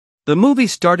The movie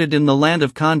started in the land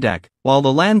of Kondak. While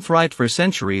the land thrived for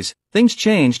centuries, things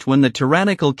changed when the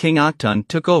tyrannical King Akhton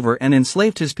took over and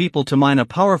enslaved his people to mine a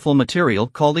powerful material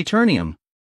called Eternium.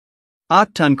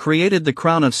 Akhton created the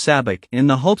crown of Sabak in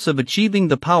the hopes of achieving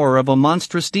the power of a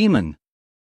monstrous demon.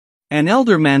 An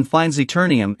elder man finds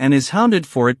Eternium and is hounded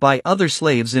for it by other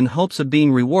slaves in hopes of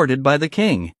being rewarded by the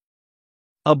king.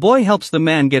 A boy helps the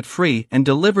man get free and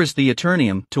delivers the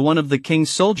Eternium to one of the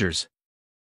king's soldiers.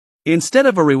 Instead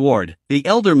of a reward, the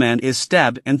elder man is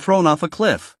stabbed and thrown off a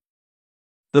cliff.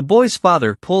 The boy's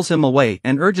father pulls him away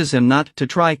and urges him not to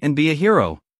try and be a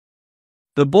hero.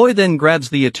 The boy then grabs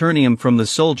the Eternium from the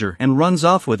soldier and runs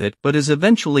off with it, but is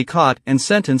eventually caught and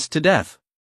sentenced to death.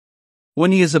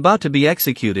 When he is about to be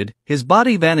executed, his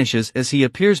body vanishes as he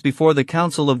appears before the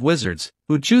Council of Wizards,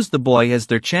 who choose the boy as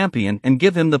their champion and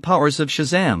give him the powers of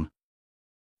Shazam.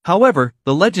 However,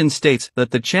 the legend states that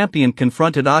the champion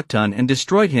confronted Akhton and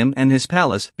destroyed him and his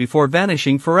palace before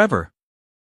vanishing forever.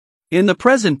 In the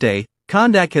present day,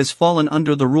 Kondak has fallen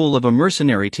under the rule of a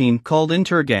mercenary team called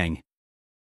Intergang.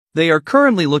 They are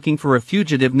currently looking for a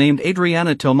fugitive named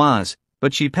Adriana Tomaz,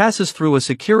 but she passes through a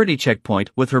security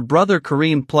checkpoint with her brother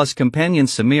Kareem plus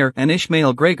companions Samir and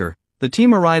Ishmael Gregor. The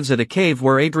team arrives at a cave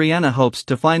where Adriana hopes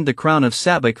to find the crown of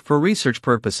Sabak for research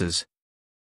purposes.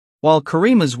 While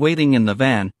Kareem is waiting in the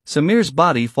van, Samir's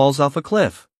body falls off a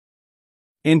cliff.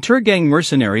 Intergang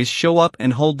mercenaries show up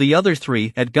and hold the other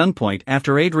three at gunpoint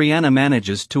after Adriana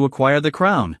manages to acquire the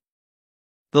crown.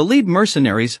 The lead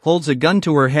mercenaries holds a gun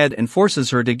to her head and forces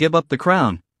her to give up the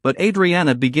crown, but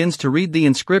Adriana begins to read the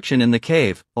inscription in the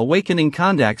cave, awakening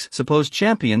Kondak's supposed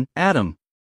champion, Adam.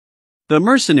 The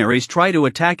mercenaries try to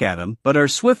attack Adam but are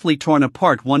swiftly torn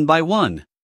apart one by one.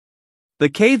 The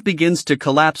cave begins to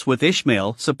collapse with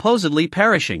Ishmael supposedly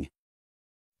perishing.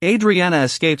 Adriana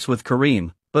escapes with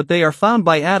Kareem, but they are found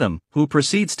by Adam, who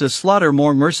proceeds to slaughter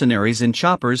more mercenaries in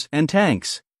choppers and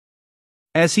tanks.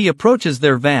 As he approaches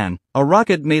their van, a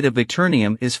rocket made of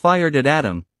Eternium is fired at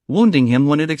Adam, wounding him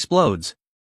when it explodes.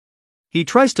 He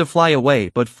tries to fly away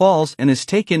but falls and is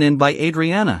taken in by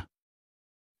Adriana.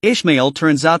 Ishmael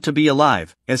turns out to be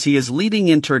alive, as he is leading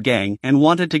Intergang and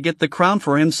wanted to get the crown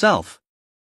for himself.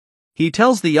 He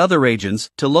tells the other agents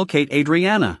to locate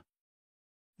Adriana.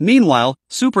 Meanwhile,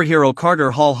 superhero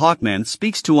Carter Hall Hawkman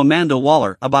speaks to Amanda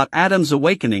Waller about Adam's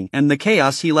awakening and the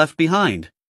chaos he left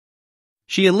behind.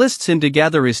 She enlists him to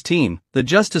gather his team, the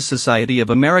Justice Society of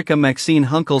America, Maxine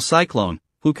Hunkle Cyclone,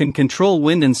 who can control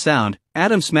wind and sound,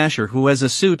 Adam Smasher, who has a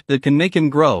suit that can make him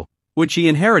grow, which he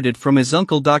inherited from his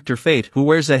uncle Dr. Fate, who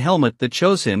wears a helmet that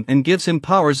shows him and gives him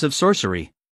powers of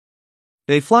sorcery.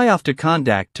 They fly off to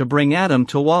Kondak to bring Adam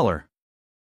to Waller.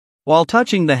 While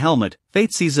touching the helmet,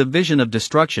 Fate sees a vision of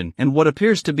destruction and what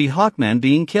appears to be Hawkman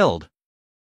being killed.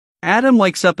 Adam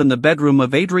wakes up in the bedroom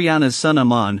of Adriana's son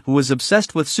Aman, who is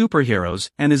obsessed with superheroes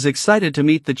and is excited to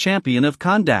meet the champion of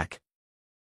Kondak.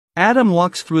 Adam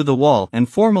walks through the wall and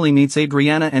formally meets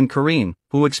Adriana and Kareem,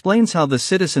 who explains how the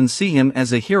citizens see him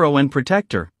as a hero and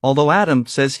protector, although Adam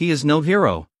says he is no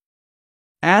hero.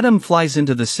 Adam flies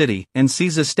into the city and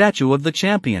sees a statue of the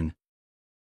champion.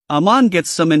 Aman gets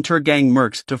some Intergang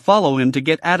mercs to follow him to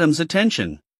get Adam's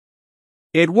attention.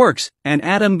 It works, and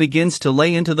Adam begins to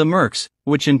lay into the mercs,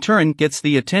 which in turn gets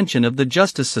the attention of the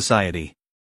Justice Society.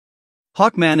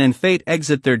 Hawkman and Fate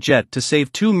exit their jet to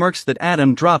save two mercs that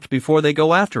Adam dropped before they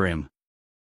go after him.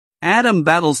 Adam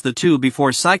battles the two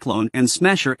before Cyclone and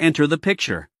Smasher enter the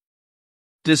picture.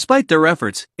 Despite their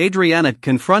efforts, Adriana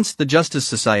confronts the Justice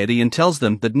Society and tells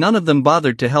them that none of them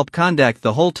bothered to help Kondak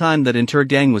the whole time that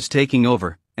Intergang was taking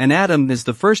over, and Adam is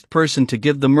the first person to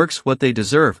give the mercs what they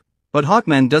deserve, but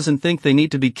Hawkman doesn't think they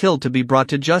need to be killed to be brought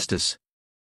to justice.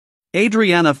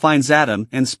 Adriana finds Adam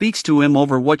and speaks to him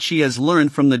over what she has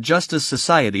learned from the Justice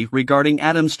Society regarding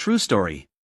Adam's true story.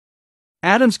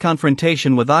 Adam's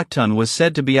confrontation with Akhton was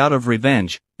said to be out of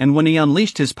revenge, and when he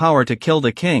unleashed his power to kill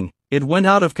the king, it went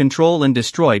out of control and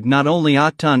destroyed not only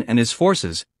Akhton and his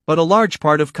forces, but a large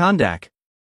part of Kondak.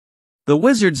 The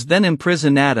wizards then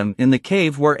imprison Adam in the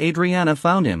cave where Adriana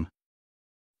found him.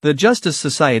 The Justice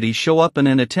Society show up in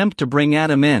an attempt to bring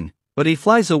Adam in, but he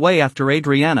flies away after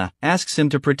Adriana asks him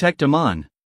to protect Aman.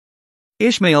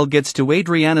 Ishmael gets to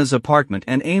Adriana's apartment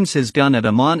and aims his gun at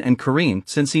Aman and Kareem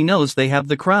since he knows they have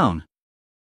the crown.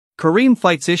 Kareem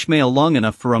fights Ishmael long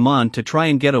enough for Aman to try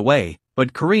and get away,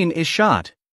 but Kareem is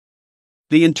shot.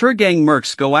 The Intergang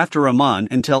mercs go after Aman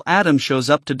until Adam shows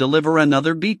up to deliver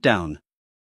another beatdown.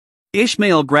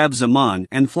 Ishmael grabs Aman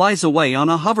and flies away on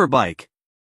a hoverbike.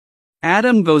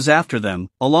 Adam goes after them,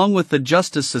 along with the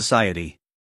Justice Society.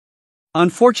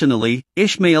 Unfortunately,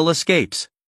 Ishmael escapes.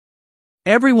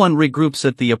 Everyone regroups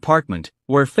at the apartment,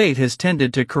 where fate has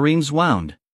tended to Kareem's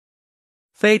wound.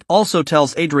 Fate also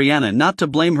tells Adriana not to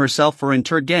blame herself for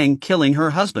Gang killing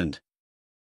her husband.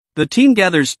 The team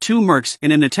gathers 2 mercs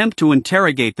in an attempt to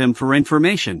interrogate them for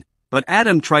information, but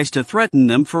Adam tries to threaten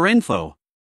them for info.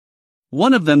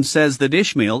 One of them says that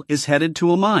Ishmael is headed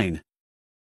to a mine.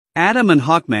 Adam and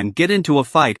Hawkman get into a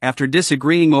fight after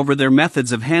disagreeing over their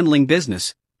methods of handling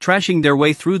business, trashing their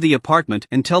way through the apartment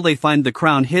until they find the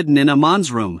crown hidden in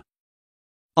Amon's room.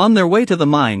 On their way to the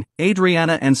mine,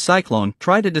 Adriana and Cyclone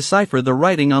try to decipher the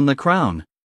writing on the crown.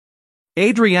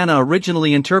 Adriana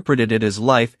originally interpreted it as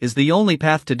life is the only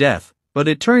path to death, but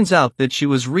it turns out that she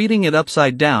was reading it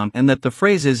upside down and that the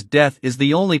phrase is death is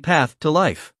the only path to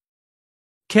life.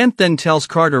 Kent then tells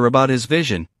Carter about his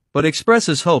vision, but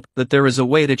expresses hope that there is a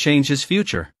way to change his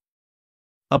future.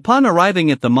 Upon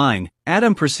arriving at the mine,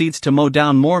 Adam proceeds to mow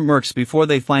down more mercs before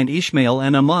they find Ishmael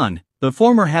and Amon, the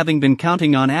former having been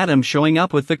counting on Adam showing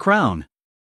up with the crown.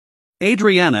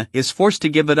 Adriana is forced to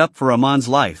give it up for Amon's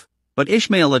life, but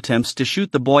Ishmael attempts to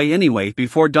shoot the boy anyway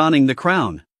before donning the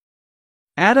crown.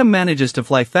 Adam manages to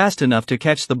fly fast enough to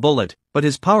catch the bullet, but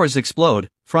his powers explode,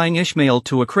 frying Ishmael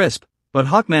to a crisp, but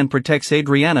Hawkman protects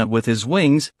Adriana with his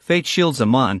wings, Fate shields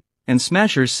Amon, and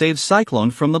Smasher saves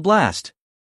Cyclone from the blast.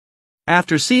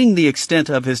 After seeing the extent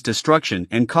of his destruction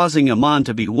and causing Amon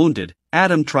to be wounded,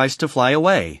 Adam tries to fly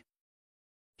away.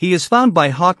 He is found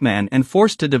by Hawkman and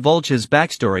forced to divulge his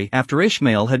backstory after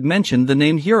Ishmael had mentioned the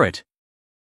name Huret.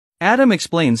 Adam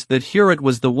explains that Huret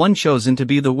was the one chosen to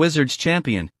be the Wizards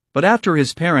champion, but after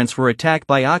his parents were attacked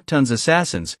by Octun's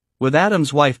assassins, with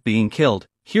Adam's wife being killed,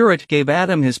 Huret gave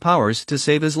Adam his powers to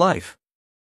save his life.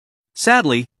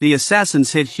 Sadly, the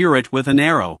assassins hit Huret with an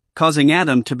arrow, causing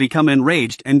Adam to become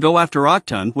enraged and go after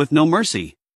Octun with no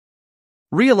mercy.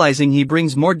 Realizing he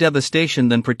brings more devastation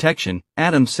than protection,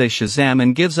 Adam says Shazam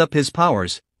and gives up his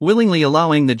powers, willingly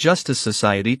allowing the Justice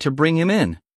Society to bring him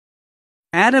in.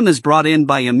 Adam is brought in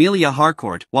by Amelia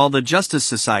Harcourt while the Justice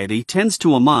Society tends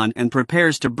to Amon and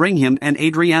prepares to bring him and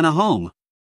Adriana home.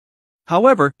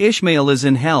 However, Ishmael is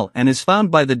in hell and is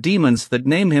found by the demons that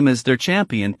name him as their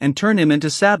champion and turn him into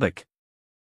Sabbac.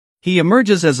 He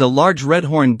emerges as a large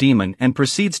red-horned demon and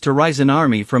proceeds to rise an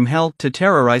army from hell to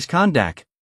terrorize Kondak.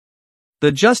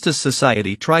 The Justice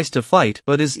Society tries to fight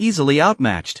but is easily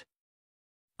outmatched.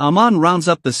 Amon rounds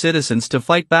up the citizens to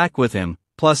fight back with him,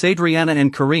 plus Adriana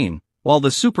and Kareem, while the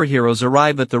superheroes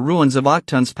arrive at the ruins of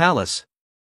Octun's palace.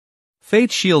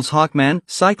 Fate shields Hawkman,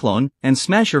 Cyclone, and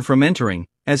Smasher from entering,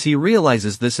 as he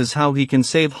realizes this is how he can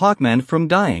save Hawkman from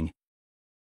dying.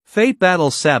 Fate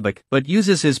battles Sabbac but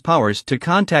uses his powers to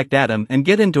contact Adam and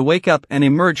get him to wake up and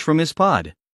emerge from his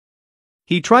pod.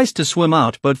 He tries to swim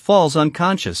out but falls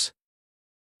unconscious.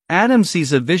 Adam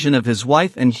sees a vision of his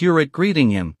wife and Huret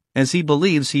greeting him, as he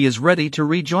believes he is ready to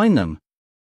rejoin them.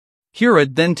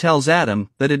 Huret then tells Adam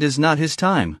that it is not his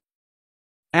time.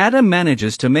 Adam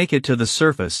manages to make it to the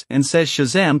surface and says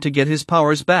Shazam to get his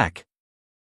powers back.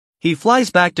 He flies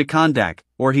back to Kondak,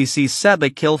 where he sees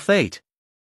Sabbac kill Fate.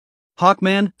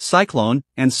 Hawkman, Cyclone,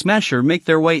 and Smasher make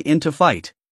their way into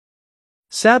fight.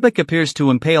 Sabbac appears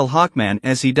to impale Hawkman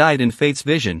as he died in Fate's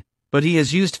vision, but he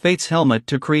has used Fate's helmet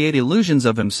to create illusions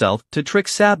of himself to trick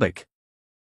Sabbac.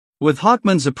 With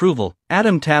Hawkman's approval,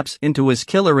 Adam taps into his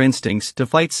killer instincts to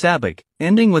fight Sabbac,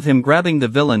 ending with him grabbing the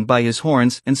villain by his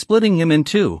horns and splitting him in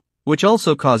two, which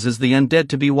also causes the undead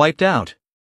to be wiped out.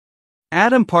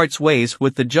 Adam parts ways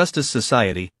with the Justice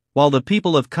Society, while the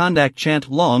people of Kondak chant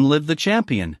 "Long live the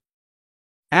champion."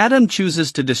 Adam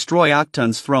chooses to destroy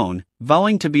Octun's throne,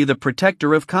 vowing to be the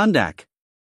protector of Kondak.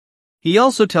 He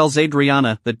also tells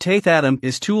Adriana that Taith Adam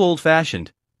is too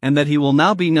old-fashioned, and that he will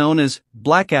now be known as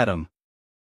Black Adam.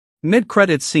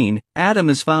 Mid-credits scene, Adam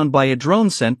is found by a drone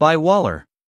sent by Waller.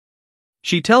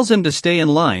 She tells him to stay in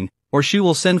line, or she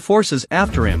will send forces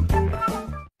after him.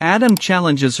 Adam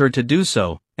challenges her to do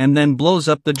so, and then blows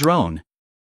up the drone.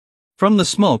 From the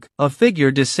smoke, a figure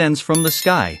descends from the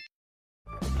sky.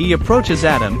 He approaches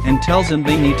Adam and tells him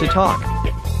they need to talk.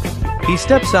 He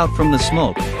steps out from the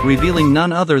smoke, revealing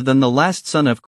none other than the last son of